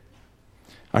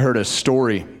I heard a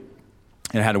story,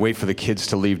 and I had to wait for the kids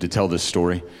to leave to tell this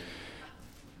story.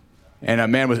 And a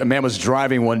man was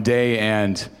driving one day,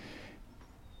 and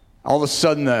all of a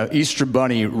sudden the Easter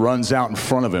bunny runs out in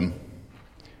front of him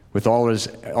with all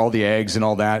the eggs and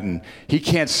all that, and he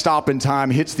can't stop in time,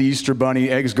 hits the Easter bunny,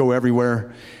 eggs go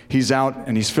everywhere. He's out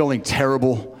and he's feeling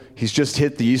terrible. He's just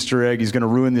hit the Easter egg. He's going to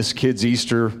ruin this kid's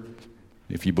Easter,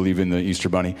 if you believe in the Easter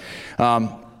bunny.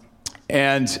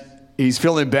 And he's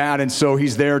feeling bad, and so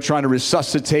he's there trying to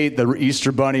resuscitate the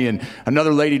Easter bunny, and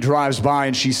another lady drives by,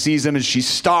 and she sees him, and she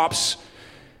stops,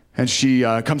 and she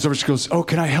comes over, she goes, "Oh,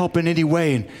 can I help in any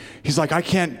way?" And he's like, "I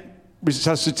can't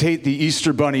resuscitate the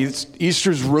Easter bunny.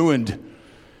 Easter's ruined."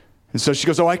 And so she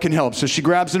goes, "Oh, I can help." So she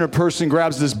grabs in her purse and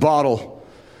grabs this bottle,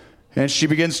 and she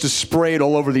begins to spray it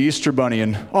all over the Easter bunny,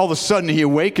 and all of a sudden he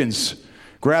awakens,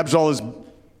 grabs all his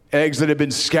eggs that had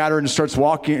been scattered and starts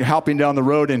hopping down the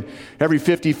road, and every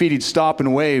 50 feet he'd stop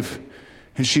and wave.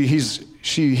 And he's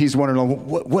wondering,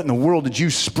 what in the world did you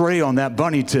spray on that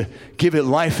bunny to give it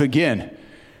life again?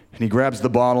 And he grabs the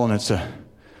bottle, and it's a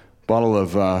bottle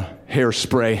of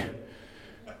hairspray.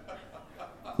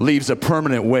 Leaves a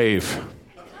permanent wave.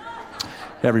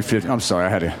 Every 50, I'm sorry, I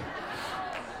had to.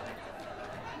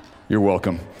 You're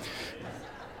welcome.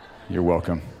 You're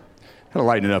welcome. Gotta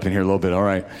lighten it up in here a little bit, all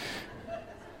right.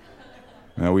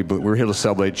 We're here to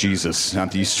celebrate Jesus,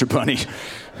 not the Easter bunny.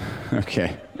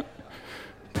 Okay.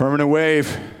 Permanent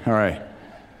wave. All right.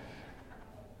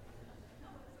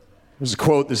 There's a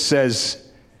quote that says,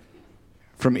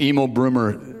 from Emil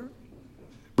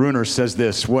Brunner says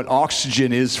this: "What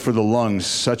oxygen is for the lungs,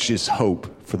 such is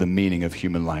hope for the meaning of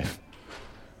human life."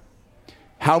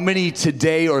 How many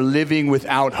today are living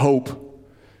without hope,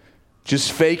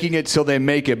 just faking it till they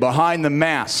make it? Behind the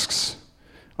masks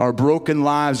are broken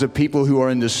lives of people who are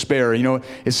in despair. You know,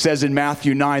 it says in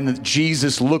Matthew 9 that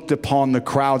Jesus looked upon the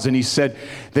crowds and he said,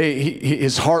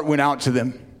 his heart went out to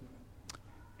them.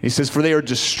 He says, "For they are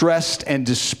distressed and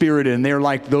dispirited, and they are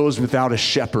like those without a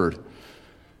shepherd."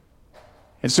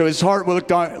 And so his heart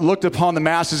looked upon the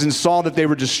masses and saw that they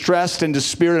were distressed and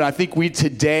dispirited. I think we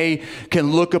today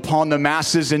can look upon the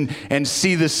masses and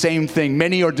see the same thing.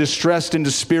 Many are distressed and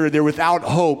dispirited. They're without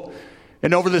hope.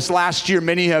 And over this last year,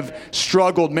 many have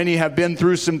struggled. Many have been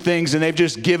through some things, and they've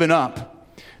just given up.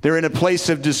 They're in a place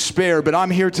of despair. But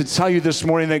I'm here to tell you this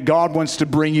morning that God wants to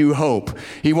bring you hope.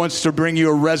 He wants to bring you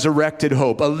a resurrected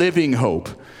hope, a living hope.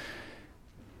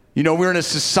 You know, we're in a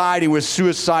society where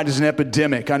suicide is an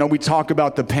epidemic. I know we talk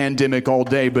about the pandemic all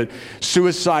day, but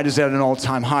suicide is at an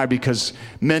all-time high because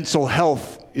mental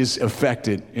health is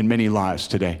affected in many lives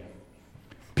today.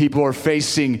 People are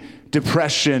facing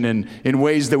depression and in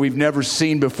ways that we've never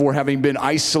seen before, having been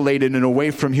isolated and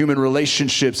away from human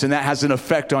relationships, and that has an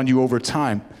effect on you over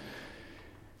time.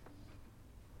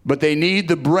 But they need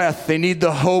the breath, they need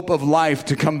the hope of life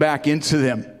to come back into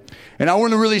them. And I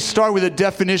want to really start with a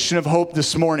definition of hope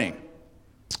this morning.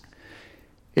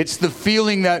 It's the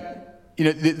feeling that,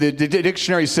 the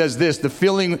dictionary says this, the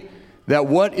feeling that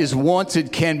what is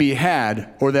wanted can be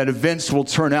had, or that events will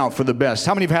turn out for the best.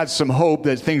 How many have had some hope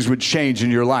that things would change in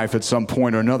your life at some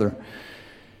point or another?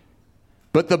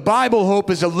 But the Bible hope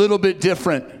is a little bit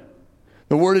different.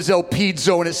 The word is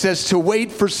elpizo, and it says to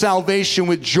wait for salvation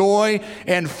with joy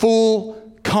and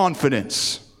full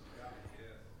confidence.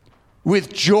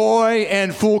 With joy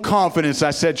and full confidence,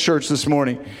 I said church this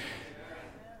morning.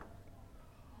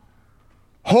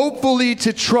 Hopefully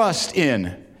to trust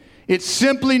in. It's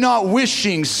simply not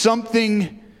wishing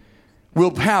something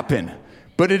will happen,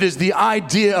 but it is the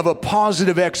idea of a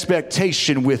positive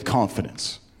expectation with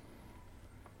confidence.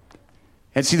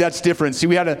 And see, that's different. See,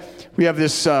 we have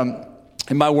this, in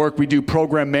my work, we do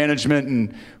program management,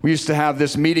 and we used to have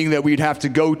this meeting that we'd have to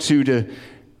go to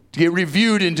get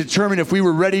reviewed and determine if we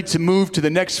were ready to move to the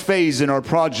next phase in our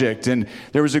project. And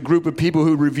there was a group of people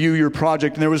who review your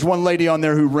project, and there was one lady on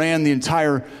there who ran the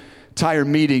entire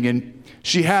meeting, and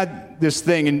she had this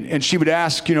thing, and she would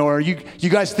ask, are you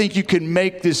guys think you can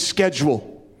make this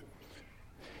schedule?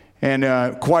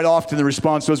 And quite often the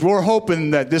response was, we're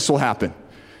hoping that this will happen.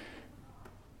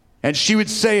 And she would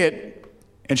say it,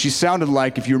 and she sounded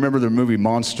like, if you remember the movie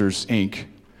Monsters, Inc.,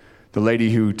 the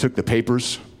lady who took the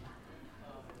papers.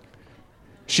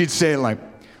 She'd say it like,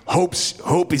 hope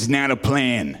is not a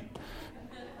plan.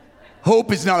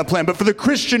 Hope is not a plan. But for the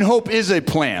Christian, hope is a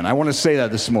plan. I want to say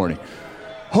that this morning.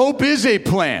 Hope is a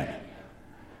plan.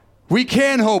 We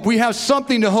can hope. We have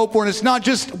something to hope for, and it's not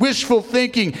just wishful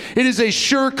thinking. It is a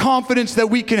sure confidence that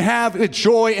we can have the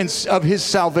joy of His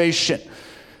salvation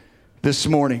this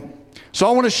morning. So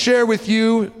I want to share with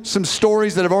you some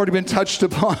stories that have already been touched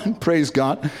upon, praise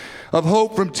God, of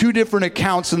hope from two different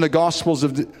accounts in the Gospels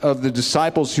of the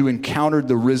disciples who encountered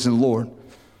the risen Lord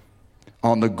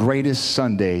on the greatest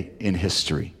Sunday in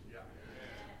history.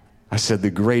 I said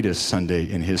the greatest Sunday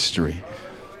in history.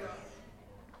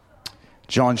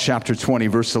 John chapter 20,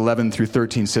 verse 11 through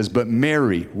 13 says, "But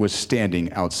Mary was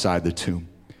standing outside the tomb,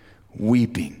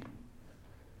 weeping.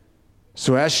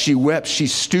 So as she wept, she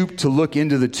stooped to look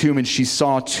into the tomb, and she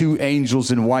saw two angels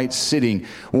in white sitting,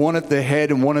 one at the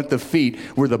head and one at the feet,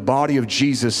 where the body of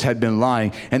Jesus had been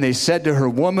lying. And they said to her,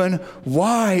 'Woman,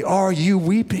 why are you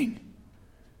weeping?'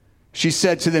 She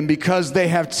said to them, 'Because they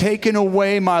have taken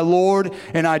away my Lord,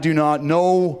 and I do not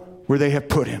know where they have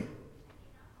put him.'"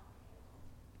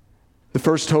 The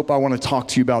first hope I want to talk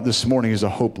to you about this morning is a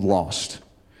hope lost.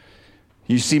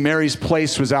 You see, Mary's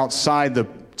place was outside the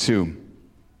tomb.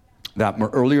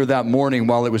 Earlier that morning,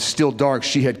 while it was still dark,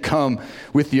 she had come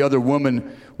with the other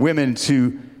women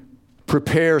to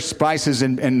prepare spices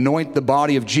and anoint the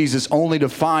body of Jesus, only to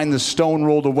find the stone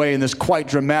rolled away in this quite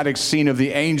dramatic scene of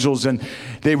the angels. And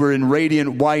they were in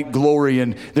radiant white glory,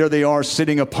 and there they are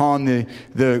sitting upon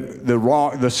the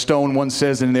rock, the stone, one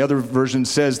says, and the other version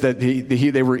says that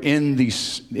they were in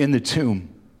the tomb.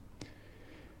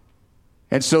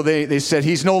 And so they said,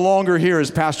 "He's no longer here,"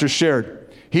 as Pastor shared.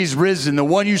 "He's risen. The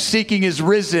one you're seeking is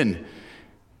risen.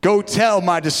 Go tell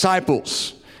my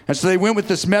disciples." And so they went with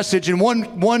this message. In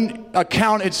one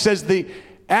account, it says they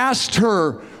asked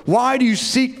her, "Why do you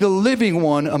seek the living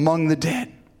one among the dead?"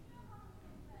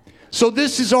 So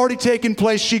this has already taken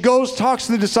place. She goes, talks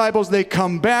to the disciples. They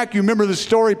come back. You remember the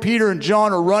story. Peter and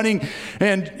John are running,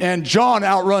 and John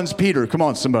outruns Peter. Come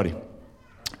on, somebody.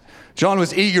 John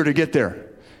was eager to get there.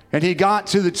 And he got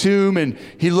to the tomb, and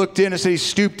he looked in, and said he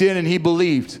stooped in and he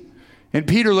believed. And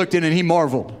Peter looked in and he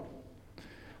marveled.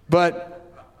 But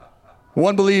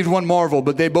one believed, one marveled,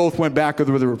 but they both went back with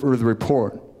the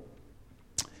report.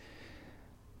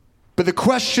 But the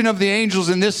question of the angels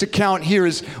in this account here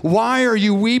is, why are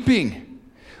you weeping?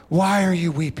 Why are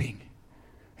you weeping?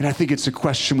 And I think it's a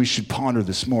question we should ponder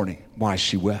this morning, why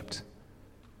she wept.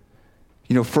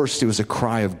 You know, first it was a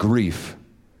cry of grief.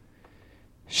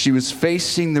 She was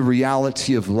facing the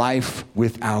reality of life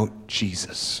without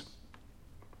Jesus.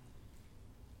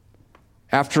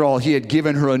 After all, he had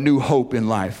given her a new hope in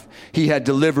life. He had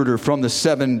delivered her from the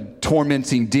 7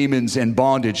 tormenting demons and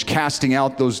bondage, casting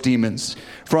out those demons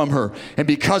from her. And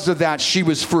because of that, she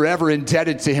was forever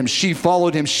indebted to him. She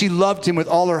followed him. She loved him with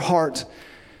all her heart.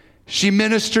 She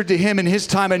ministered to him in his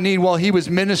time of need while he was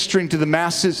ministering to the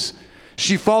masses.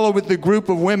 She followed with the group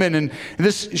of women, and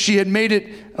she had made it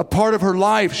a part of her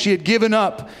life. She had given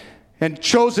up and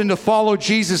chosen to follow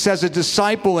Jesus as a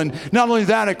disciple, and not only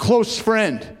that, a close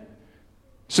friend.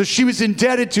 So she was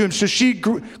indebted to him. So she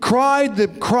cried the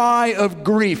cry of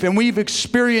grief. And we've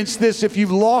experienced this. If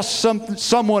you've lost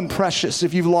someone precious,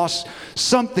 if you've lost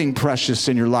something precious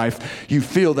in your life, you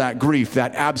feel that grief,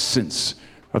 that absence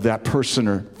of that person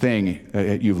or thing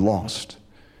that you've lost.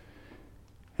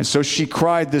 And so she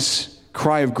cried this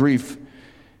cry of grief.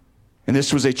 And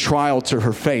this was a trial to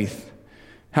her faith.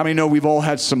 How many know we've all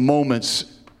had some moments,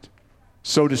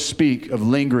 so to speak, of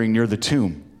lingering near the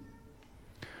tomb,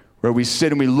 where we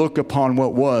sit and we look upon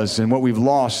what was and what we've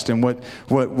lost and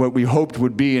what we hoped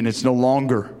would be, and it's no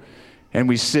longer. And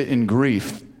we sit in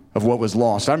grief of what was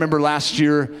lost. I remember last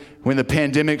year when the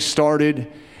pandemic started,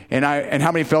 and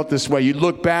how many felt this way? You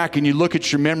look back and you look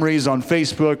at your memories on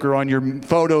Facebook or on your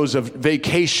photos of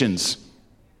vacations.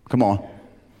 Come on.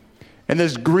 And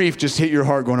this grief just hit your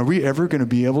heart going, are we ever going to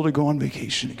be able to go on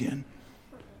vacation again?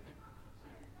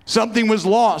 Something was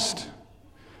lost.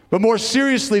 But more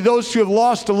seriously, those who have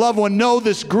lost a loved one know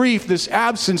this grief, this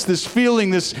absence, this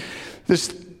feeling,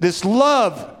 this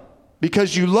love,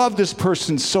 because you love this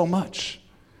person so much.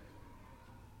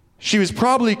 She was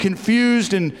probably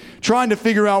confused and trying to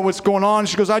figure out what's going on.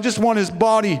 She goes, I just want his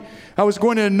body. I was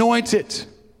going to anoint it.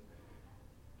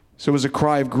 So it was a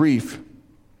cry of grief.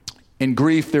 In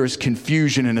grief, there is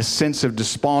confusion and a sense of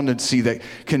despondency that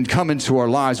can come into our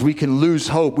lives. We can lose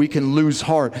hope. We can lose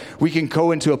heart. We can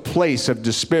go into a place of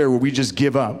despair where we just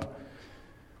give up.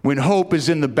 When hope is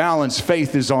in the balance,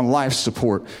 faith is on life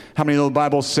support. How many know the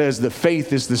Bible says that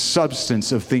faith is the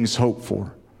substance of things hoped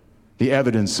for, the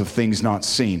evidence of things not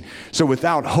seen? So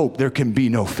without hope, there can be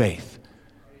no faith.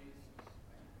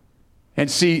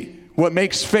 And see, what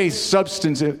makes faith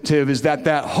substantive is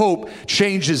that hope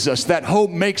changes us. That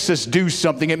hope makes us do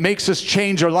something. It makes us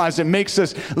change our lives. It makes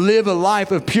us live a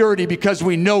life of purity because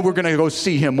we know we're going to go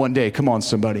see him one day. Come on,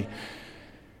 somebody.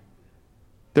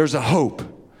 There's a hope.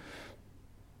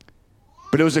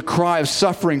 But it was a cry of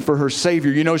suffering for her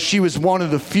Savior. You know, she was one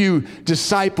of the few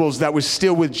disciples that was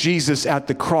still with Jesus at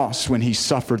the cross when he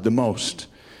suffered the most.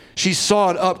 She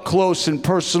saw it up close and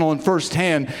personal and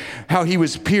firsthand, how he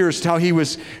was pierced, how he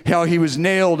was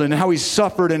nailed, and how he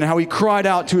suffered, and how he cried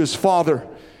out to his Father.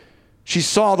 She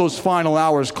saw those final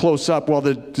hours close up while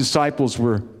the disciples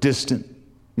were distant,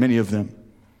 many of them.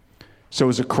 So it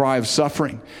was a cry of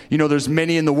suffering. You know, there's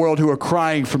many in the world who are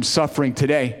crying from suffering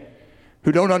today,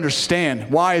 who don't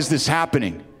understand, why is this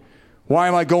happening? Why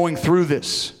am I going through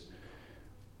this?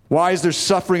 Why is there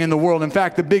suffering in the world? In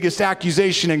fact, the biggest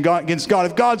accusation against God,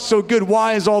 if God's so good,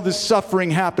 why is all this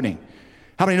suffering happening?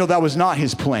 How many know that was not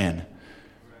his plan?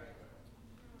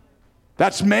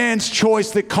 That's man's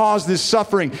choice that caused this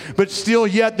suffering. But still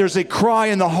yet there's a cry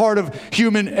in the heart of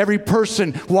every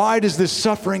person. Why does this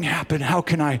suffering happen? How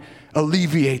can I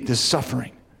alleviate this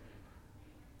suffering?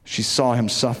 She saw him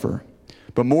suffer.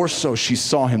 But more so, she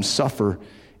saw him suffer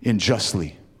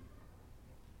unjustly.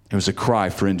 It was a cry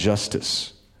for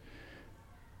injustice.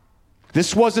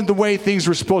 This wasn't the way things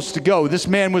were supposed to go. This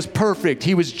man was perfect.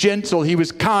 He was gentle. He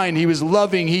was kind. He was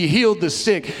loving. He healed the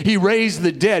sick. He raised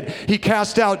the dead. He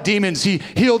cast out demons. He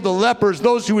healed the lepers,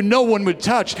 those who no one would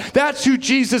touch. That's who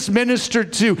Jesus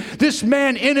ministered to. This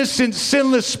man, innocent,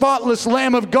 sinless, spotless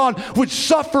Lamb of God, would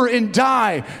suffer and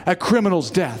die a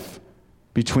criminal's death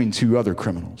between two other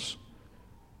criminals.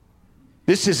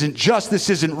 This isn't just. This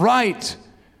isn't right.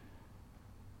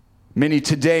 Many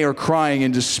today are crying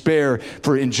in despair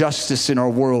for injustice in our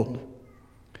world.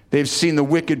 They've seen the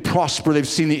wicked prosper. They've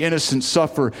seen the innocent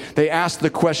suffer. They ask the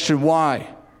question, why?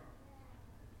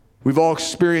 We've all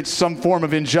experienced some form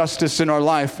of injustice in our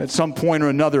life at some point or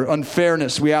another.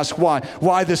 Unfairness. We ask why.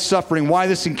 Why this suffering? Why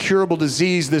this incurable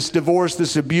disease, this divorce,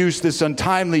 this abuse, this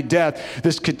untimely death,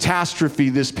 this catastrophe,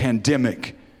 this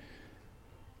pandemic?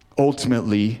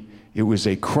 Ultimately, it was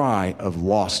a cry of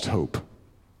lost hope.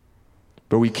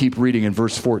 But we keep reading in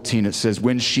verse 14. It says,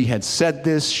 when she had said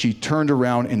this, she turned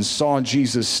around and saw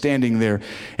Jesus standing there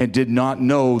and did not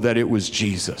know that it was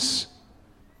Jesus.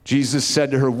 Jesus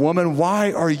said to her, woman,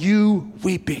 why are you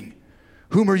weeping?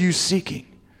 Whom are you seeking?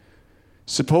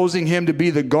 Supposing him to be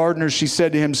the gardener, she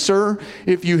said to him, sir,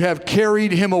 if you have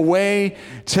carried him away,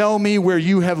 tell me where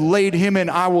you have laid him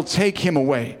and I will take him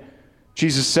away.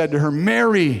 Jesus said to her,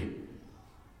 Mary.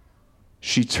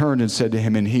 She turned and said to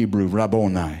him in Hebrew,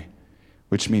 Rabboni,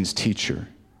 which means teacher.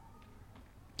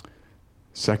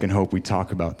 Second hope we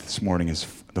talk about this morning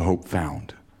is the hope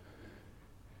found.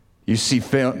 You see,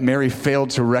 Mary failed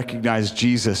to recognize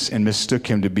Jesus and mistook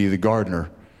him to be the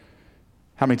gardener.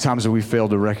 How many times have we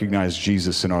failed to recognize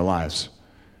Jesus in our lives?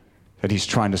 That he's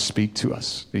trying to speak to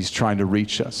us, that he's trying to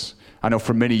reach us. I know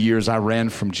for many years I ran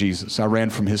from Jesus. I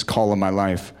ran from his call in my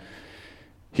life.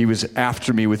 He was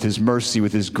after me with his mercy,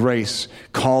 with his grace,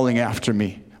 calling after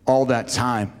me all that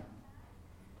time.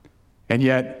 And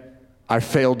yet, I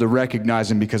failed to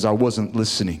recognize him because I wasn't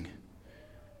listening.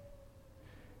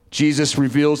 Jesus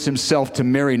reveals himself to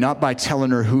Mary not by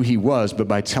telling her who he was, but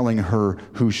by telling her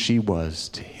who she was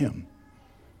to him.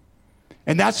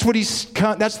 And that's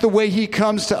the way he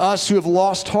comes to us who have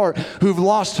lost heart, who have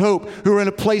lost hope, who are in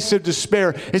a place of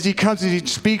despair. As he comes and he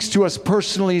speaks to us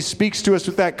personally, he speaks to us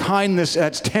with that kindness,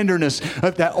 that tenderness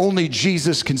that only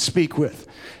Jesus can speak with,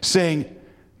 saying,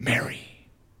 Mary.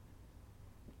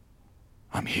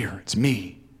 I'm here. It's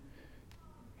me.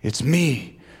 It's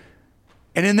me.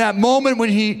 And in that moment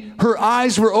when her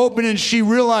eyes were open and she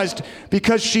realized,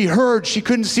 because she heard, she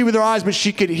couldn't see with her eyes, but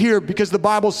she could hear, because the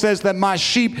Bible says that my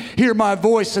sheep hear my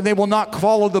voice and they will not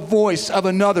follow the voice of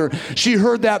another. She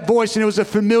heard that voice and it was a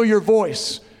familiar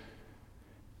voice.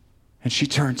 And she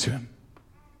turned to him.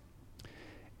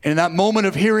 And in that moment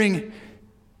of hearing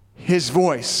his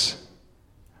voice,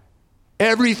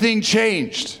 everything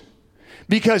changed.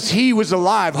 Because he was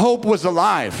alive. Hope was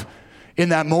alive in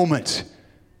that moment.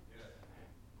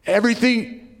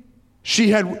 Everything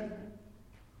she had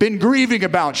been grieving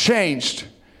about changed.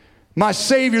 My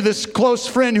Savior, this close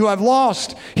friend who I've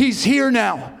lost, he's here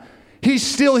now.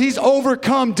 He's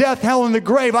overcome death, hell, and the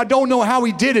grave. I don't know how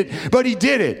he did it, but he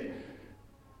did it.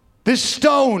 This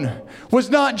stone was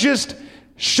not just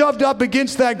shoved up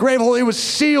against that grave hole. It was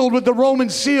sealed with the Roman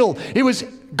seal. It was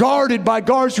guarded by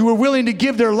guards who were willing to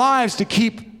give their lives to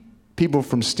keep people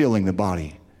from stealing the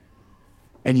body.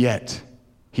 And yet,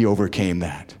 he overcame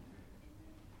that.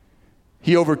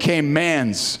 He overcame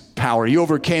man's power. He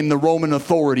overcame the Roman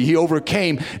authority. He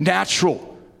overcame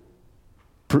natural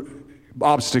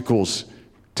obstacles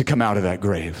to come out of that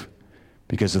grave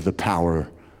because of the power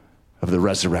of the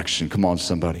resurrection. Come on,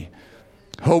 somebody.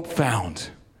 Hope found.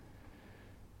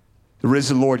 The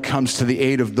risen Lord comes to the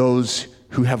aid of those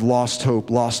who have lost hope,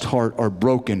 lost heart, are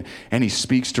broken, and he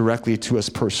speaks directly to us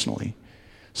personally.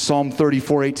 Psalm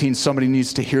 34:18, somebody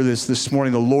needs to hear this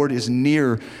morning. The Lord is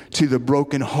near to the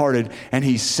brokenhearted, and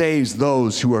he saves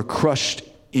those who are crushed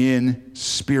in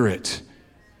spirit.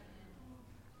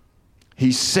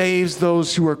 He saves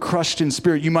those who are crushed in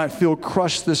spirit. You might feel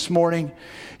crushed this morning.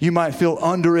 You might feel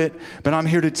under it, but I'm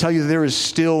here to tell you there is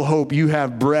still hope. You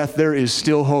have breath. There is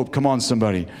still hope. Come on,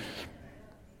 somebody.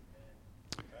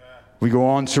 We go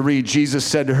on to read, Jesus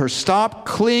said to her, "Stop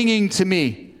clinging to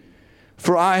me,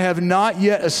 for I have not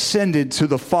yet ascended to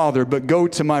the Father, but go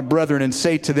to my brethren and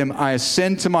say to them, I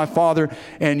ascend to my Father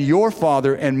and your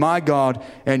Father, and my God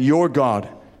and your God."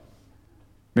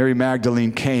 Mary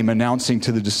Magdalene came announcing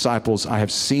to the disciples, "I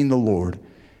have seen the Lord,"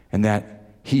 and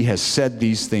that he has said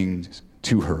these things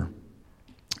to her.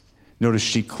 Notice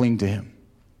she clung to him.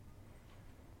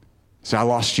 Say, "I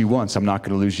lost you once. I'm not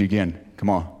going to lose you again." Come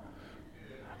on.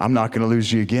 I'm not going to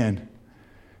lose you again.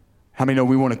 How many know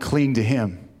we want to cling to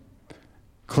him?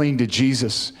 Cling to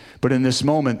Jesus. But in this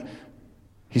moment,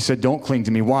 he said, don't cling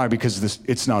to me. Why? Because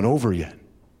it's not over yet.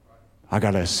 I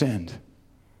got to ascend.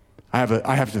 I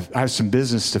have some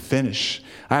business to finish.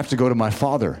 I have to go to my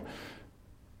Father.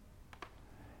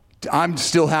 I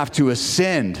still have to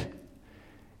ascend.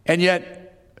 And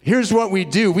yet, here's what we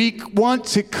do. We want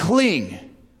to cling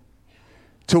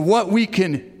to what we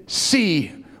can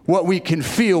see, what we can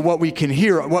feel, what we can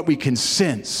hear, what we can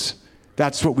sense.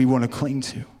 That's what we want to cling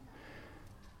to.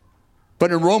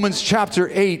 But in Romans chapter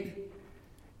 8,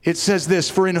 it says this,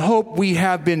 "For in hope we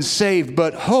have been saved,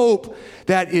 but hope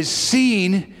that is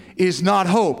seen is not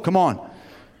hope." Come on.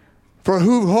 "For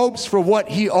who hopes for what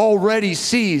he already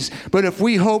sees? But if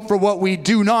we hope for what we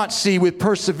do not see with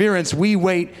perseverance, we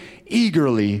wait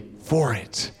eagerly for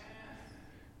it."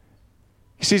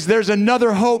 He says, there's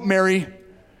another hope, Mary.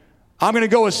 I'm going to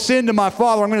go ascend to my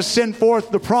Father. I'm going to send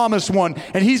forth the promised one,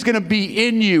 and he's going to be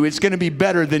in you. It's going to be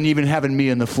better than even having me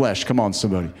in the flesh. Come on,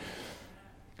 somebody.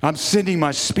 I'm sending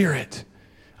my Spirit.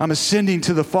 I'm ascending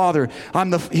to the Father.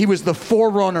 He was the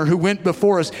forerunner who went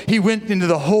before us. He went into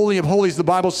the Holy of Holies, the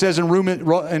Bible says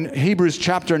in Hebrews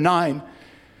chapter 9.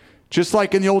 Just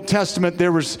like in the Old Testament,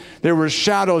 there were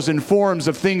shadows and forms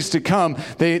of things to come.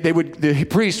 The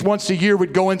priest once a year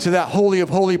would go into that Holy of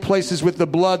Holy places with the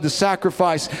blood, the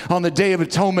sacrifice on the Day of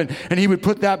Atonement, and he would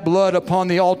put that blood upon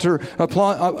the altar,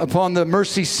 upon the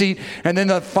mercy seat, and then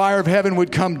the fire of heaven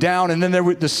would come down, and then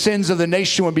the sins of the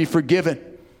nation would be forgiven.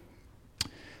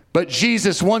 But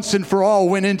Jesus once and for all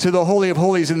went into the Holy of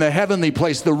Holies in the heavenly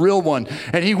place, the real one,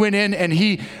 and he went in and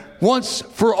he once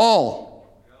for all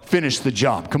finished the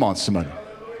job. Come on, somebody.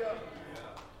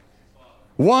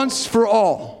 Once for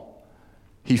all,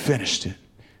 he finished it.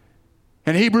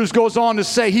 And Hebrews goes on to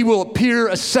say he will appear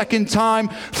a second time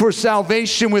for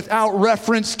salvation without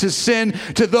reference to sin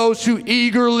to those who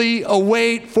eagerly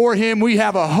await for him. We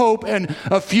have a hope and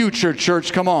a future,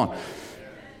 church. Come on.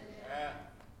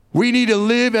 We need to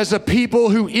live as a people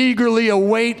who eagerly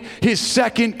await his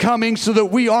second coming so that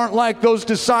we aren't like those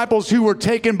disciples who were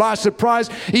taken by surprise,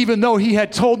 even though he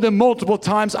had told them multiple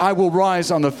times, "I will rise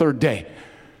on the third day."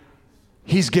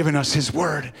 He's given us his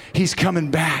word. He's coming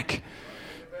back.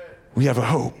 We have a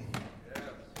hope.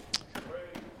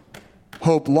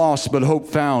 Hope lost, but hope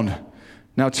found.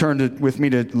 Now turn with me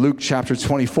to Luke chapter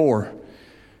 24,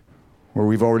 where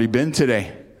we've already been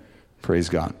today. Praise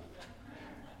God.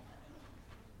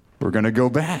 We're going to go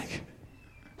back.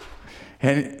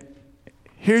 And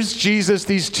here's Jesus,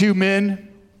 these two men,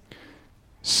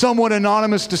 somewhat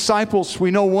anonymous disciples. We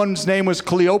know one's name was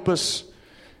Cleopas,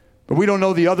 but we don't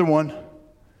know the other one.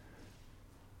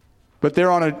 But they're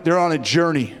on a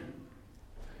journey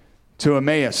to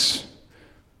Emmaus,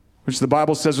 which the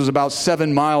Bible says was about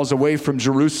 7 miles away from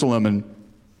Jerusalem. And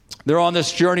they're on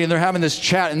this journey and they're having this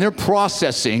chat and they're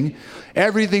processing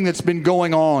everything that's been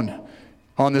going on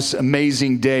this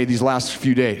amazing day, these last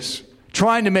few days,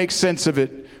 trying to make sense of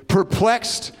it,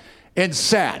 perplexed and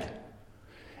sad.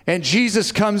 And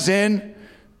Jesus comes in.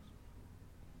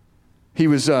 He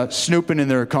was snooping in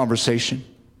their conversation.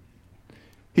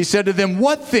 He said to them,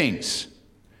 "What things?"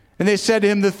 And they said to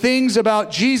him, "The things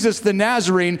about Jesus the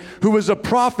Nazarene, who was a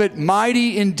prophet,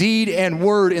 mighty in deed and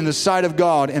word in the sight of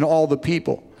God and all the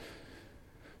people."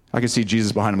 I can see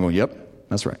Jesus behind him going, "Yep,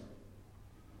 that's right.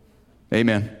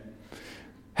 Amen.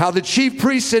 How the chief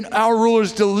priests and our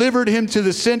rulers delivered him to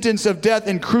the sentence of death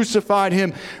and crucified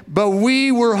him. But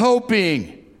we were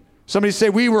hoping," somebody say,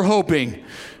 "We were hoping,"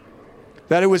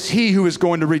 "that it was he who was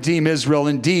going to redeem Israel.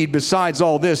 Indeed, besides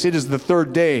all this, it is the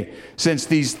third day since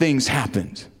these things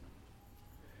happened."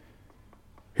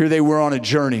 Here they were on a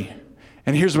journey.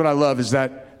 And here's what I love is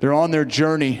that they're on their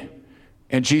journey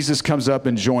And Jesus comes up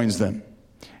and joins them.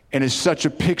 And it's such a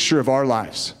picture of our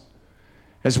lives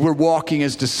as we're walking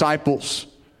as disciples.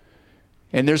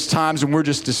 And there's times when we're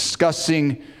just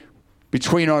discussing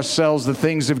between ourselves the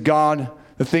things of God,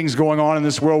 the things going on in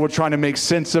this world. We're trying to make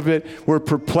sense of it. We're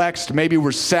perplexed. Maybe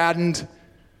we're saddened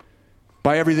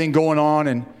by everything going on.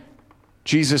 And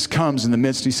Jesus comes in the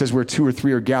midst. He says, where 2 or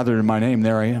 3 are gathered in my name,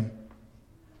 there I am.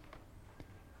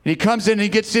 And he comes in and he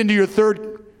gets into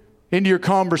your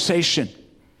conversation.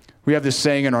 We have this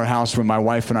saying in our house when my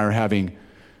wife and I are having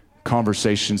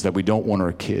conversations that we don't want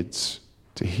our kids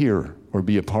to hear or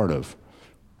be a part of.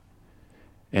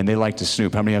 And they like to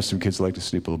snoop. How many have some kids that like to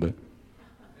snoop a little bit?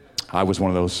 I was one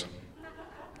of those.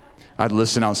 I'd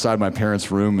listen outside my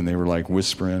parents' room and they were like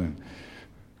whispering.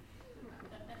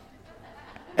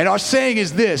 And our saying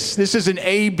is this is an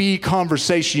A-B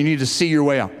conversation. You need to see your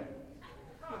way out.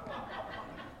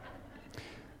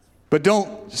 But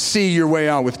don't see your way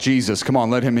out with Jesus. Come on,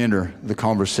 let him enter the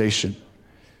conversation.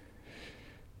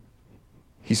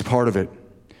 He's part of it.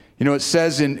 You know, it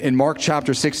says in Mark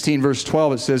chapter 16, verse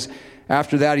 12, it says,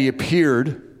 after that he appeared,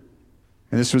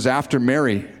 and this was after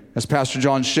Mary, as Pastor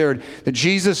John shared, that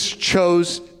Jesus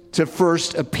chose to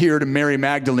first appear to Mary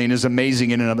Magdalene is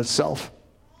amazing in and of itself.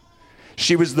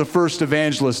 She was the first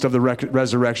evangelist of the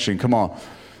resurrection. Come on.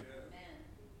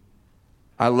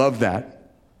 I love that.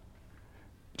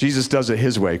 Jesus does it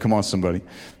his way. Come on, somebody.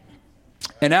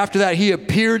 And after that, he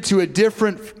appeared in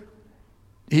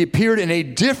a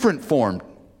different form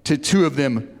to 2 of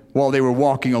them while they were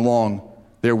walking along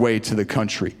their way to the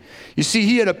country. You see,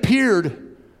 he had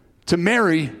appeared to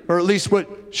Mary, or at least what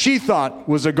she thought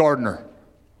was a gardener.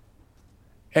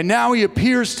 And now he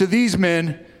appears to these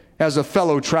men as a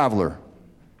fellow traveler.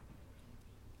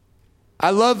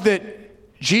 I love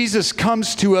that Jesus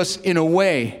comes to us in a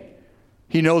way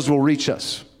he knows will reach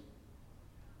us.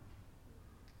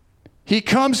 He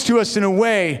comes to us in a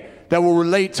way that will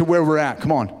relate to where we're at.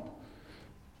 Come on.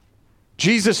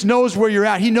 Jesus knows where you're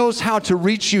at. He knows how to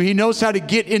reach you. He knows how to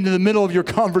get into the middle of your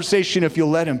conversation if you'll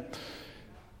let him.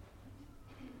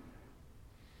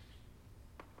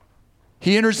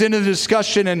 He enters into the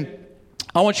discussion, and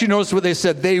I want you to notice what they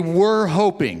said. They were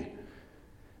hoping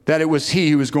that it was he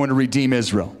who was going to redeem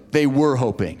Israel. They were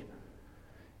hoping,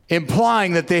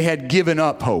 implying that they had given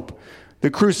up hope. The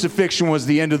crucifixion was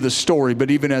the end of the story, but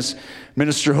even as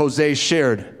Minister Jose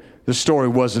shared, the story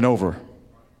wasn't over.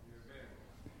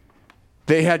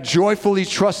 They had joyfully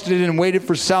trusted and waited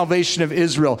for salvation of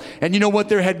Israel. And you know what?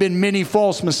 There had been many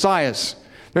false messiahs.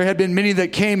 There had been many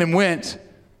that came and went.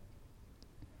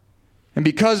 And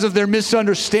because of their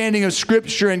misunderstanding of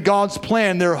Scripture and God's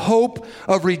plan, their hope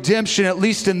of redemption, at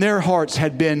least in their hearts,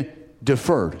 had been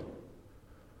deferred.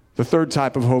 The third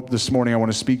type of hope this morning I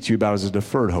want to speak to you about is a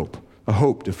deferred hope. A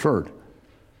hope deferred.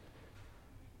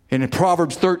 And in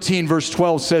Proverbs 13, verse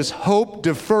 12 says, hope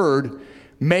deferred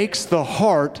makes the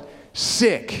heart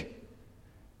sick,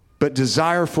 but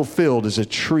desire fulfilled is a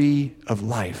tree of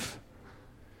life.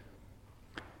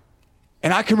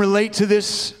 And I can relate to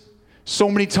this. So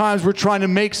many times we're trying to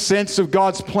make sense of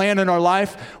God's plan in our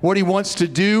life, what he wants to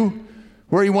do,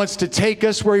 where he wants to take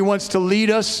us, where he wants to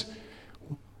lead us.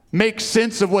 Make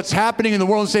sense of what's happening in the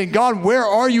world and saying, God, where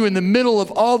are you in the middle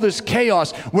of all this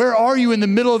chaos? Where are you in the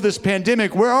middle of this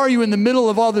pandemic? Where are you in the middle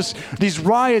of all these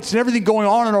riots and everything going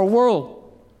on in our world?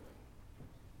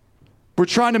 We're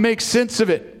trying to make sense of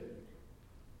it.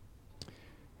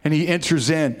 And he enters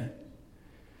in.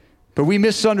 But we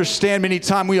misunderstand many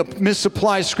times. We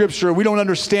misapply Scripture. We don't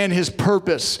understand his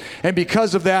purpose. And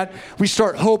because of that, we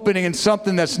start hoping in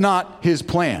something that's not his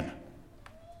plan.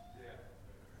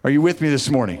 Are you with me this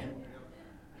morning?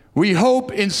 We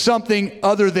hope in something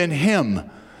other than him.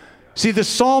 See, the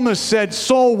psalmist said,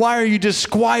 soul, why are you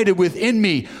disquieted within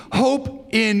me? Hope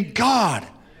in God.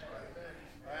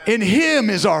 In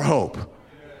him is our hope.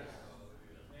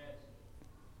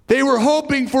 They were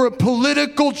hoping for a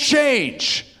political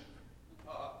change.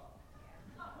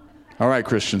 All right,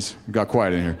 Christians, we got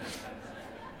quiet in here.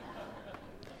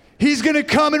 He's going to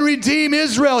come and redeem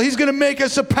Israel. He's going to make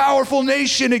us a powerful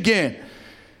nation again.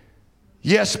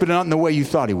 Yes, but not in the way you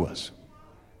thought he was.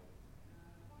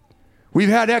 We've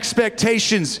had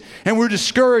expectations, and we're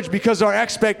discouraged because our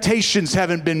expectations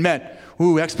haven't been met.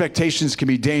 Ooh, expectations can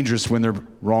be dangerous when they're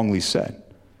wrongly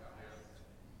set.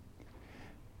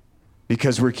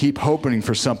 Because we keep hoping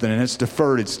for something, and it's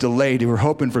deferred, it's delayed. We're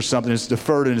hoping for something, it's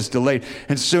deferred, and it's delayed.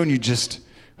 And soon you just,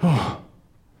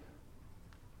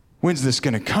 when's this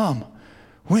going to come?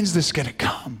 When's this going to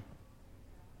come?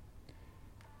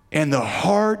 And the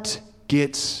heart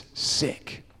gets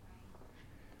sick.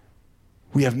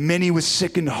 We have many with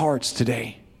sickened hearts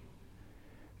today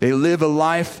They live a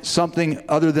life something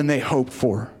other than they hope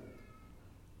for.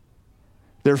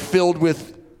 They're filled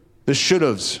with the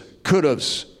should-haves,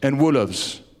 could-haves, and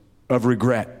would-haves of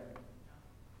regret.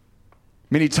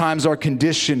 Many times our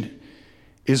condition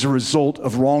is a result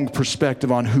of wrong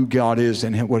perspective on who God is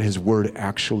and what His Word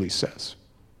actually says.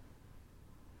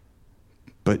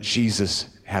 But Jesus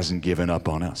hasn't given up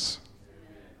on us.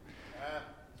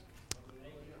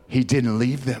 He didn't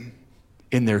leave them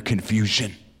in their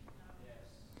confusion.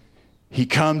 He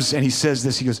comes and He says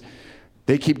this, He goes,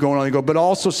 they keep going on, they go, but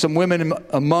also some women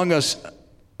among us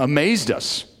amazed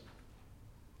us.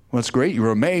 Well, that's great, you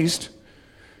were amazed.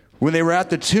 When they were at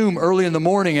the tomb early in the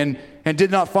morning and did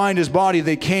not find His body,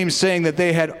 they came saying that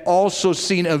they had also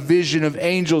seen a vision of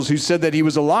angels who said that He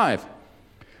was alive.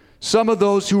 Some of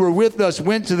those who were with us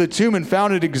went to the tomb and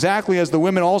found it exactly as the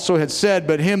women also had said,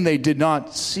 but Him they did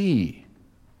not see.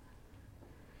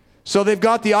 So they've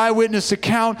got the eyewitness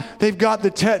account, they've got the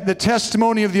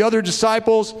testimony of the other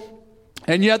disciples,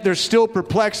 and yet they're still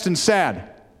perplexed and sad.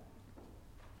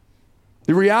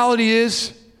 The reality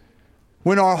is,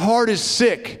 when our heart is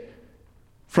sick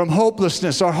from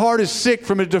hopelessness, our heart is sick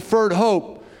from a deferred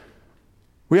hope,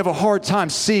 we have a hard time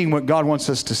seeing what God wants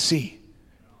us to see.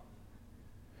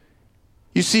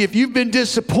 You see, if you've been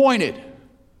disappointed,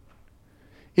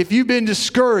 if you've been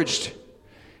discouraged,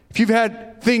 if you've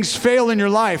had things fail in your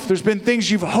life, there's been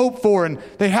things you've hoped for and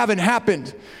they haven't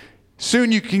happened,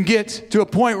 soon you can get to a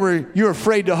point where you're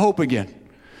afraid to hope again.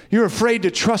 You're afraid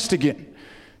to trust again.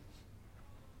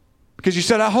 Because you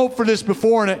said, I hoped for this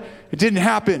before and it didn't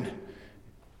happen.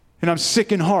 And I'm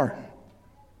sick in heart.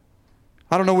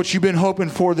 I don't know what you've been hoping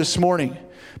for this morning,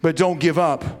 but don't give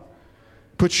up.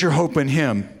 Put your hope in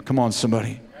Him. Come on,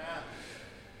 somebody.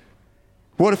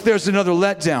 What if there's another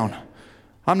letdown?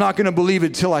 I'm not going to believe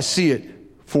it till I see it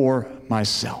for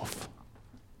myself.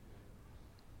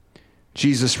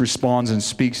 Jesus responds and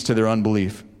speaks to their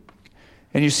unbelief.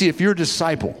 And you see, if you're a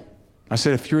disciple, I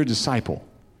said, if you're a disciple,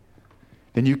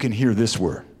 then you can hear this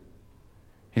word.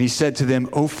 And He said to them,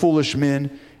 O foolish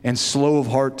men and slow of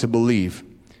heart to believe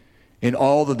in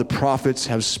all that the prophets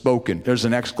have spoken. There's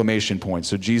an exclamation point.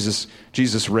 So Jesus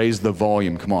raised the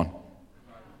volume. Come on.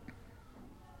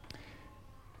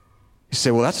 You say,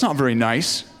 well, that's not very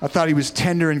nice. I thought He was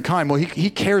tender and kind. Well, he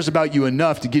cares about you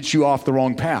enough to get you off the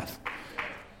wrong path.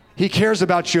 He cares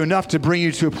about you enough to bring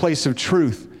you to a place of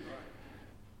truth.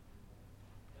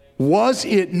 Was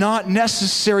it not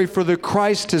necessary for the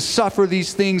Christ to suffer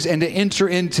these things and to enter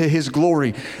into His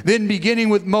glory? Then beginning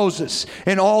with Moses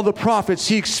and all the prophets,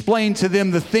 He explained to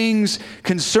them the things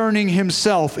concerning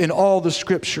Himself in all the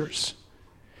scriptures.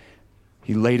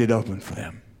 He laid it open for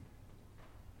them.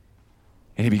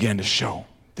 And He began to show,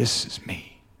 this is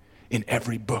me. In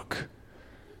every book,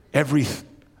 every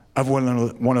of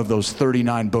one of those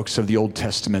 39 books of the Old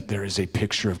Testament, there is a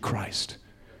picture of Christ,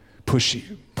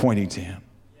 pointing to Him.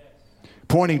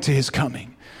 Pointing to His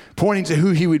coming, pointing to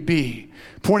who He would be,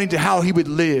 pointing to how He would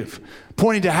live,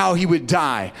 pointing to how He would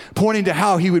die, pointing to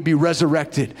how He would be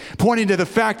resurrected, pointing to the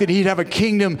fact that He'd have a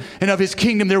kingdom, and of His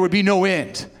kingdom there would be no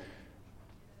end.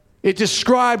 It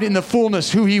described in the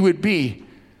fullness who He would be.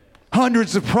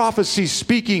 Hundreds of prophecies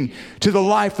speaking to the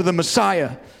life of the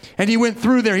Messiah. And He went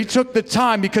through there. He took the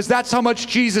time because that's how much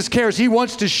Jesus cares. He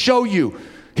wants to show you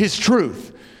His truth.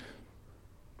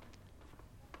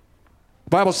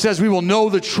 The Bible says we will know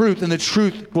the truth and the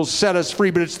truth will set us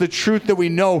free, but it's the truth that we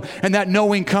know, and that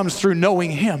knowing comes through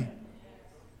knowing Him.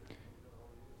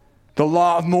 The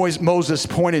law of Moses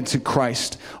pointed to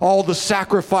Christ. All the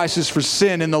sacrifices for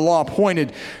sin in the law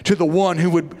pointed to the one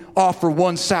who would offer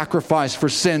one sacrifice for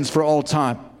sins for all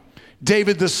time.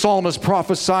 David the psalmist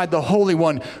prophesied the Holy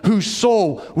One whose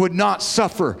soul would not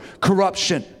suffer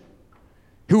corruption,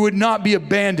 who would not be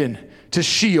abandoned to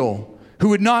Sheol, who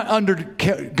would not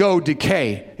undergo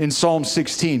decay in Psalm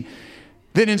 16.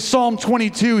 Then in Psalm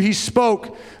 22, he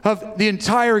spoke of the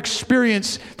entire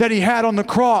experience that He had on the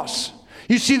cross.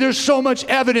 You see, there's so much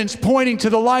evidence pointing to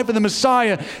the life of the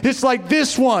Messiah. It's like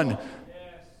this one.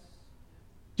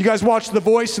 You guys watch The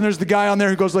Voice, and there's the guy on there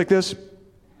who goes like this.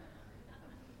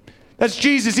 That's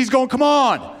Jesus. He's going, come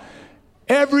on.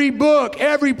 Every book,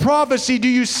 every prophecy, do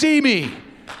you see me?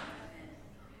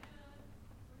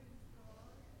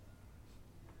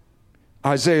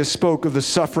 Isaiah spoke of the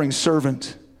suffering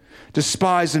servant,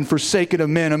 despised and forsaken of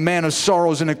men, a man of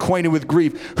sorrows and acquainted with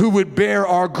grief, who would bear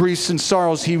our griefs and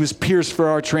sorrows. He was pierced for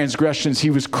our transgressions. He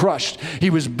was crushed.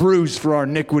 He was bruised for our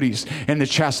iniquities, and the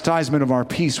chastisement of our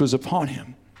peace was upon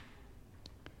Him.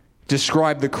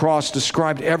 Described the cross,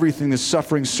 described everything the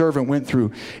suffering servant went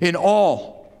through. In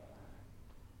all,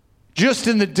 just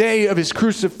in the day of His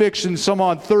crucifixion, some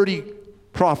odd 30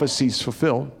 prophecies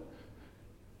fulfilled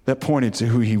that pointed to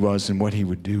who he was and what he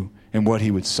would do and what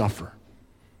he would suffer.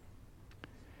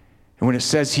 And when it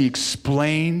says he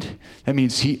explained, that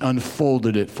means he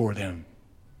unfolded it for them.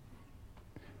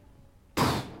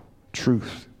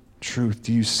 Truth, truth,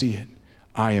 do you see it?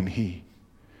 I am he.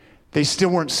 They still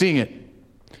weren't seeing it,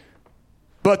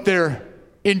 but they're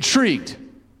intrigued.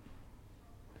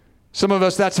 Some of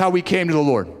us, that's how we came to the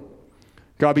Lord.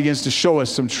 God begins to show us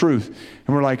some truth,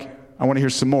 and we're like, I want to hear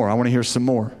some more. I want to hear some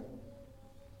more.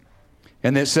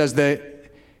 And it says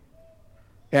that,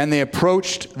 and they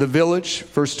approached the village,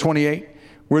 verse 28,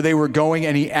 where they were going,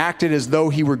 and he acted as though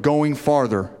he were going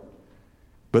farther.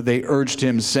 But they urged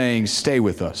him, saying, stay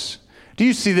with us. Do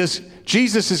you see this?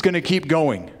 Jesus is going to keep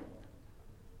going.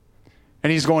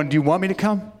 And he's going, do you want me to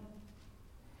come?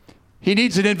 He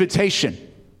needs an invitation.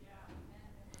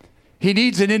 He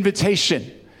needs an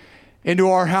invitation into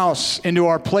our house, into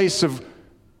our place of,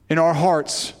 in our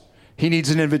hearts. He needs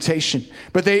an invitation.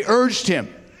 But they urged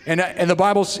him. And the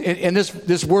Bible, and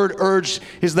this word urged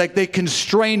is like they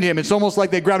constrained him. It's almost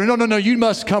like they grabbed him. No, you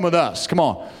must come with us. Come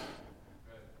on.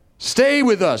 Stay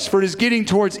with us, for it is getting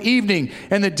towards evening,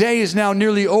 and the day is now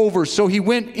nearly over. So he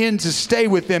went in to stay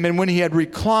with them, and when he had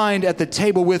reclined at the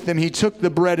table with them, he took the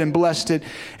bread and blessed it,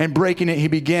 and breaking it, he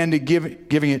began to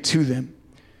giving it to them.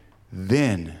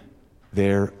 Then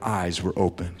their eyes were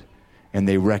opened, and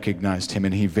they recognized him,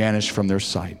 and he vanished from their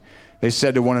sight. They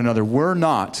said to one another, were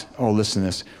not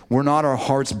our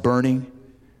hearts burning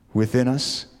within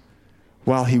us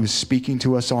while he was speaking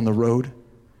to us on the road?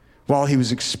 While he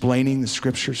was explaining the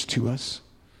scriptures to us?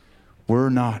 Were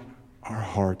not our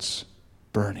hearts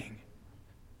burning?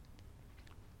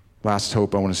 Last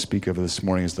hope I want to speak of this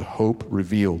morning is the hope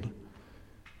revealed.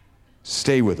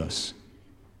 Stay with us.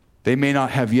 They may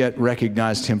not have yet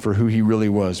recognized him for who he really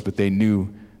was, but they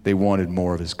knew they wanted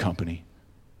more of his company.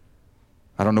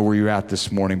 I don't know where you're at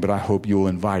this morning, but I hope you'll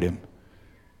invite him.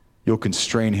 You'll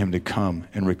constrain him to come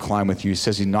and recline with you. He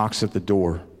says he knocks at the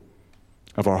door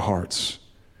of our hearts.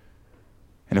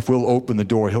 And if we'll open the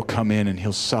door, he'll come in and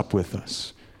he'll sup with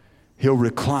us. He'll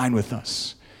recline with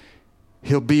us.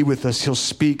 He'll be with us. He'll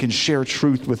speak and share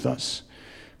truth with us.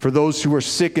 For those who are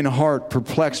sick in heart,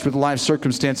 perplexed with life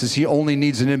circumstances, he only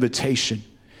needs an invitation.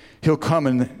 He'll come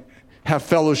and have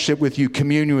fellowship with you,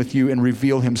 communion with you, and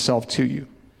reveal himself to you.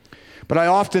 But I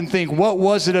often think, what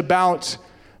was it about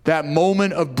that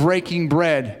moment of breaking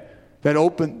bread that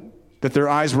their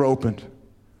eyes were opened?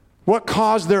 What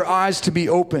caused their eyes to be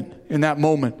open in that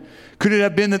moment? Could it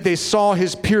have been that they saw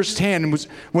his pierced hand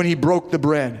when he broke the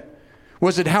bread?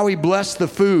 Was it how he blessed the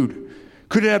food?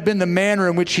 Could it have been the manner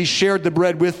in which he shared the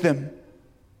bread with them?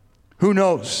 Who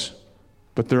knows?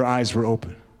 But their eyes were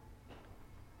open.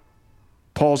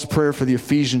 Paul's prayer for the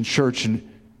Ephesian church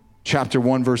in chapter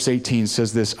 1, verse 18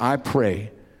 says this, I pray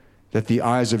that the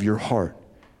eyes of your heart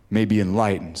may be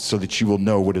enlightened so that you will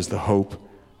know what is the hope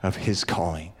of his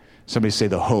calling. Somebody say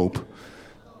the hope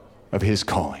of his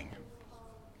calling.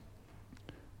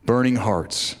 Burning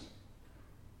hearts.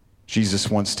 Jesus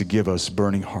wants to give us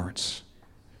burning hearts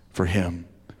for him,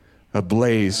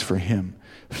 ablaze for him,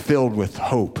 filled with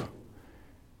hope.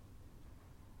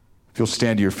 If you'll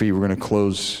stand to your feet, we're going to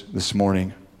close this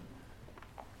morning.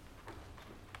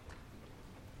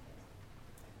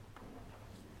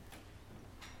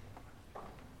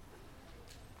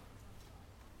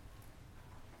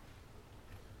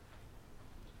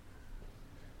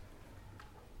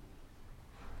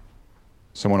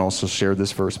 Someone also shared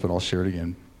this verse, but I'll share it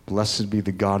again. Blessed be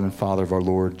the God and Father of our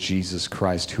Lord Jesus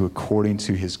Christ, who according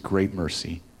to his great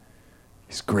mercy,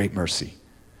 his great mercy.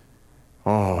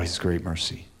 You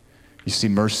see,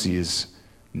 mercy is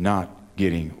not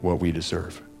getting what we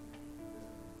deserve.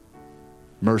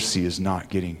 Mercy is not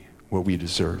getting what we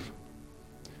deserve.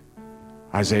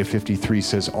 Isaiah 53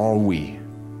 says, all we,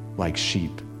 like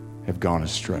sheep, have gone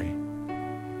astray.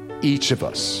 Each of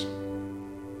us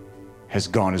has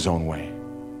gone his own way.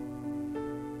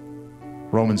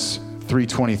 Romans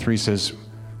 3:23 says,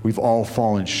 we've all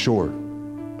fallen short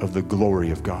of the glory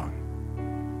of God.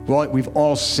 Well, we've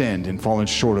all sinned and fallen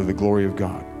short of the glory of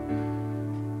God.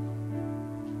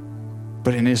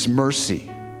 But in his mercy,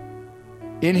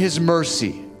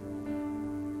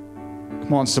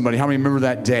 come on somebody, how many remember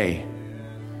that day,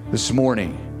 this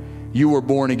morning, you were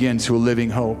born again to a living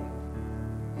hope?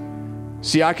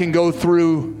 See, I can go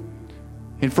through,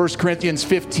 in 1 Corinthians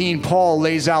 15, Paul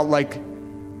lays out, like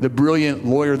the brilliant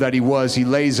lawyer that he was, he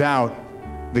lays out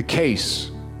the case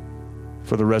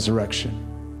for the resurrection.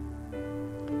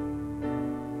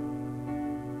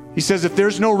 He says, if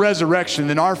there's no resurrection,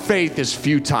 then our faith is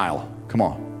futile. Come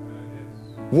on.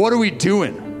 What are we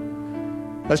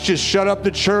doing? Let's just shut up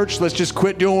the church. Let's just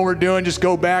quit doing what we're doing. Just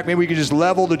go back. Maybe we can just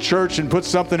level the church and put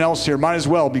something else here. Might as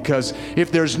well, because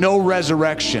if there's no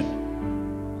resurrection,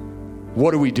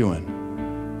 what are we doing?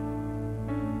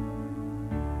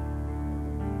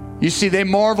 You see, they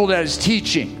marveled at his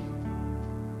teaching.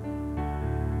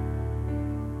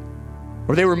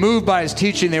 Or they were moved by his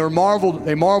teaching. They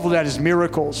marveled at his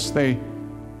miracles. They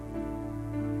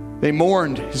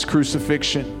mourned his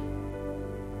crucifixion.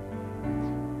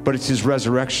 But it's his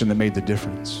resurrection that made the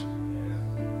difference.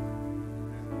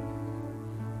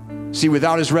 See,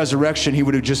 without his resurrection, he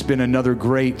would have just been another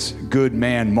great, good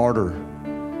man, martyr.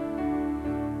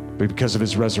 But because of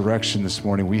his resurrection this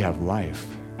morning, we have life.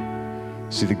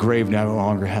 See, the grave no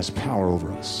longer has power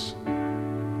over us.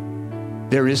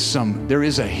 There is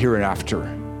a hereafter.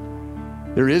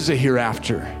 There is a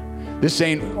hereafter. This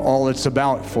ain't all it's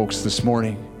about, folks, this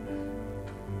morning.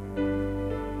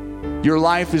 Your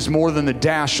life is more than the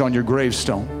dash on your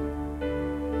gravestone.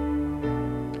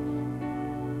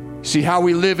 See, how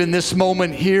we live in this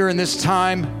moment here in this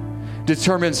time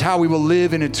determines how we will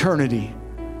live in eternity.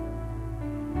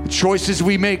 The choices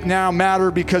we make now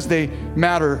matter because they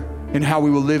matter in how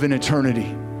we will live in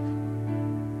eternity.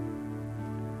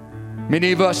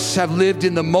 Many of us have lived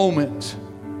in the moment,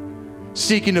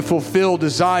 seeking to fulfill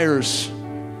desires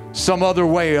some other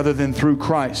way other than through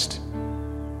Christ.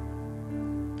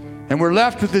 And we're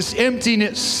left with this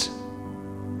emptiness.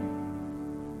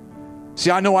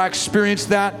 See, I know I experienced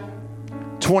that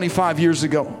 25 years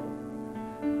ago.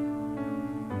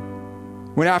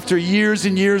 When after years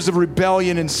and years of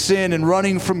rebellion and sin and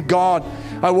running from God,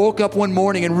 I woke up one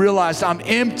morning and realized I'm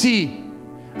empty.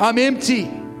 I'm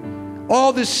empty.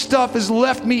 All this stuff has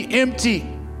left me empty.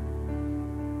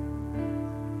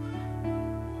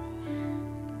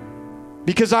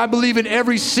 Because I believe in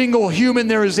every single human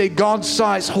there is a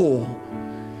God-sized hole.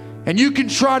 And you can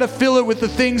try to fill it with the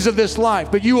things of this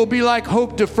life, but you will be like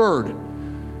hope deferred.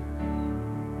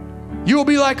 You will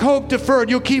be like hope deferred.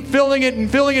 You'll keep filling it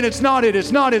and filling it. It's not it,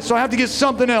 so I have to get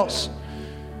something else.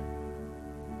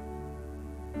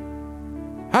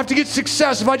 I have to get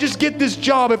success. If I just get this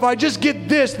job, if I just get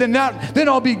this, then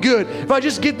I'll be good. If I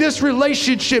just get this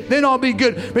relationship, then I'll be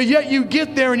good. But yet you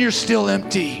get there and you're still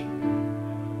empty.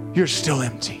 You're still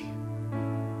empty.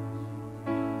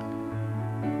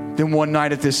 Then one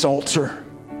night at this altar,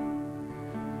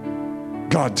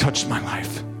 God touched my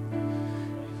life.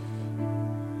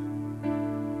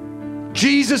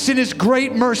 Jesus in his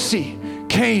great mercy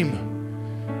came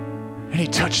and he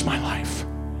touched my life.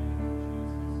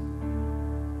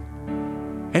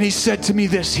 And he said to me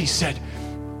this, he said,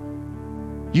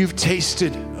 "You've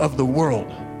tasted of the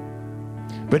world,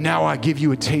 but now I give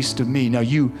you a taste of me. Now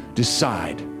you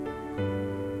decide."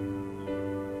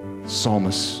 The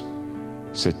psalmist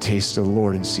said, "Taste of the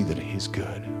Lord and see that he is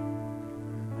good.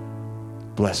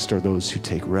 Blessed are those who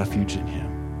take refuge in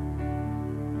him."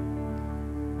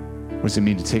 What does it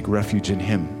mean to take refuge in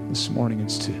him this morning?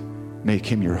 It's to make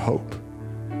him your hope.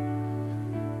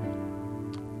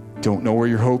 Don't know where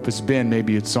your hope has been.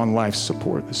 Maybe it's on life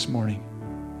support this morning.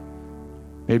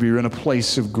 Maybe you're in a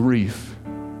place of grief.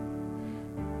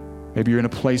 Maybe you're in a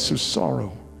place of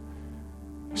sorrow.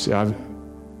 You say,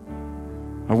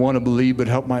 I want to believe, but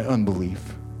help my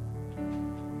unbelief.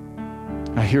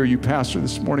 I hear you, Pastor,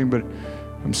 this morning, but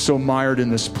I'm so mired in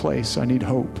this place. I need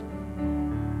hope.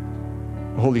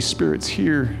 The Holy Spirit's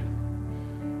here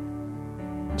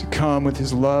to come with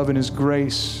his love and his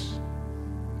grace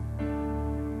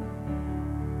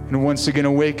and once again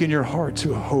awaken your heart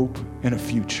to a hope and a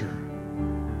future.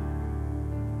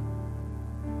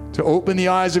 To open the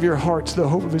eyes of your heart to the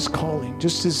hope of his calling,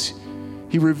 just as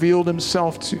he revealed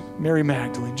himself to Mary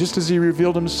Magdalene, just as he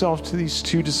revealed himself to these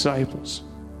two disciples.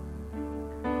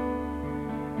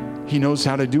 He knows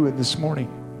how to do it this morning.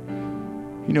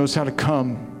 He knows how to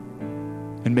come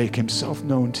and make himself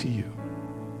known to you.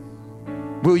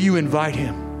 Will you invite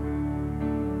him?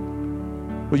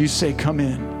 Will you say, "Come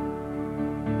in"?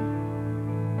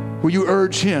 Will you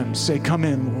urge him? Say, "Come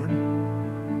in, Lord."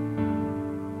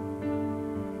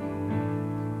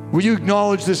 Will you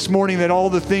acknowledge this morning that all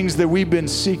the things that you've been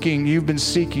seeking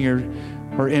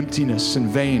are emptiness and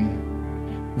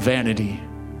vanity.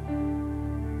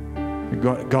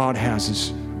 What God has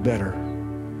is better.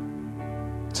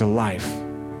 It's a life.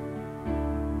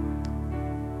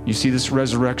 You see, this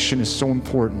resurrection is so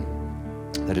important.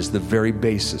 That is the very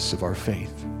basis of our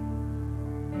faith.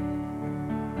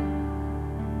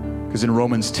 Because in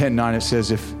Romans 10:9 it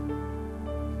says, if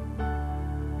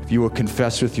you will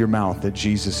confess with your mouth that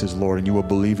Jesus is Lord and you will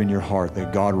believe in your heart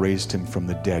that God raised him from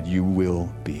the dead, you will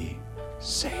be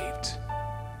saved.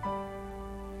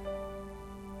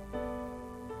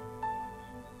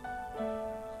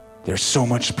 There's so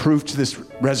much proof to this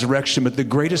resurrection, but the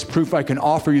greatest proof I can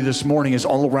offer you this morning is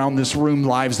all around this room,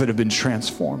 lives that have been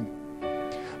transformed,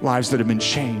 lives that have been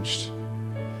changed,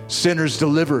 sinners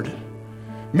delivered,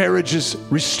 marriages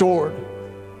restored,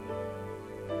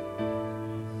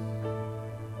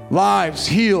 lives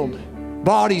healed,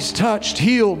 bodies touched,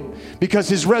 healed, because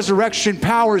his resurrection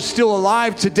power is still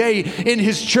alive today in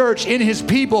his church, in his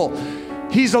people.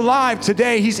 He's alive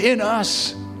today. He's in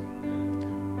us.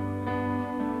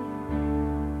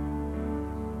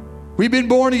 We've been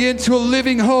born again to a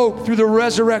living hope through the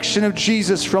resurrection of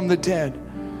Jesus from the dead.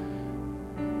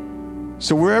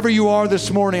 So wherever you are this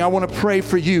morning, I want to pray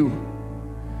for you.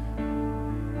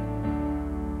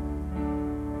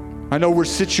 I know we're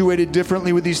situated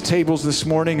differently with these tables this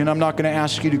morning, and I'm not going to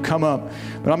ask you to come up,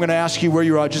 but I'm going to ask you where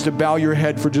you are just to bow your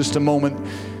head for just a moment.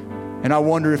 And I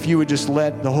wonder if you would just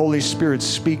let the Holy Spirit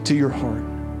speak to your heart.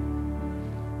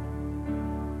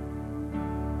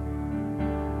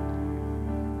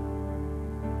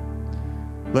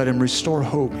 Let him restore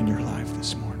hope in your life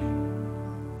this morning.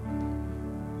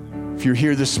 If you're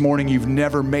here this morning, you've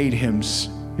never made him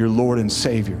your Lord and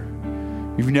Savior.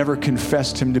 You've never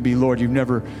confessed him to be Lord. You've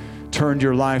never turned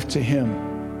your life to him.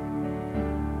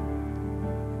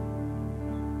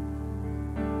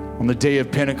 On the day of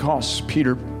Pentecost,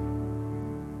 Peter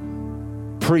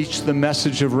preached the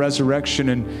message of resurrection,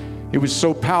 and it was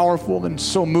so powerful and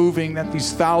so moving that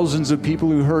these thousands of people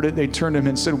who heard it, they turned to him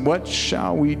and said, "What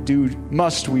shall we do,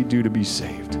 must we do to be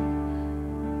saved?"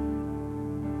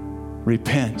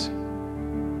 Repent,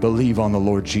 believe on the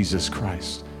Lord Jesus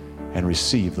Christ, and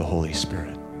receive the Holy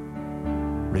Spirit.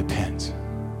 Repent.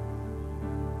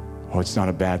 Oh, it's not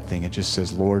a bad thing. It just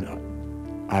says, Lord,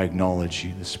 I acknowledge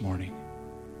you this morning.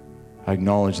 I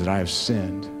acknowledge that I have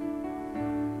sinned,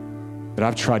 that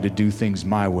I've tried to do things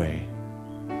my way.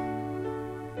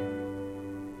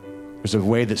 There's a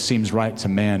way that seems right to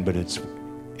man, but its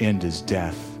end is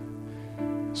death.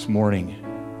 This morning,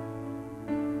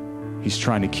 he's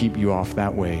trying to keep you off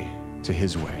that way to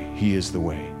his way. He is the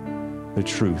way, the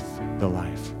truth, the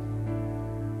life.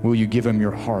 Will you give him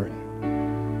your heart?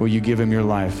 Will you give him your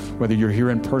life? Whether you're here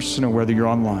in person or whether you're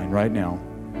online right now,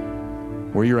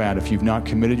 where you're at, if you've not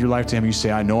committed your life to him, you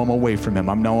say, I know I'm away from him.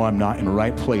 I know I'm not in the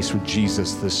right place with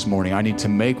Jesus this morning. I need to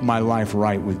make my life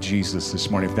right with Jesus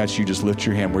this morning. If that's you, just lift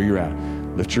your hand where you're at.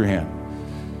 Lift your hand.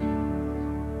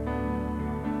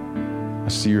 I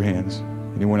see your hands.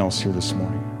 Anyone else here this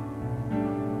morning?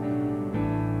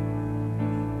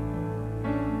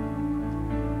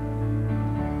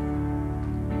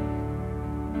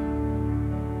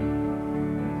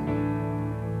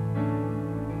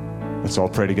 Let's all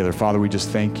pray together. Father, we just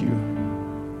thank you.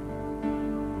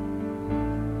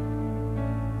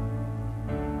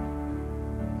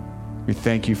 We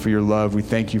thank you for your love. We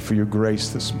thank you for your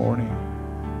grace this morning.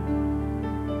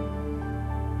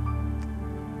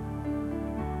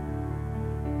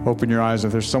 Open your eyes.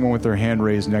 If there's someone with their hand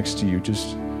raised next to you,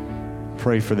 just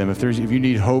pray for them. If you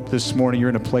need hope this morning, you're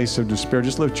in a place of despair,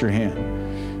 just lift your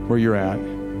hand where you're at.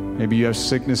 Maybe you have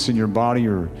sickness in your body,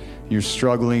 or you're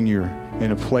struggling, you're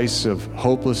in a place of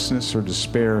hopelessness or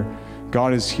despair.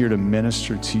 God is here to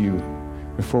minister to you.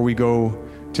 Before we go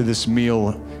to this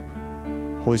meal,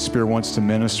 Holy Spirit wants to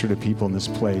minister to people in this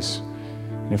place.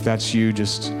 And if that's you,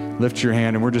 just lift your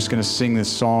hand, and we're just going to sing this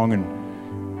song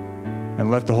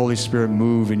and let the Holy Spirit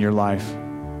move in your life.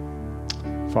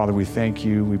 Father, we thank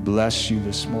you. We bless you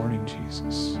this morning,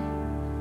 Jesus.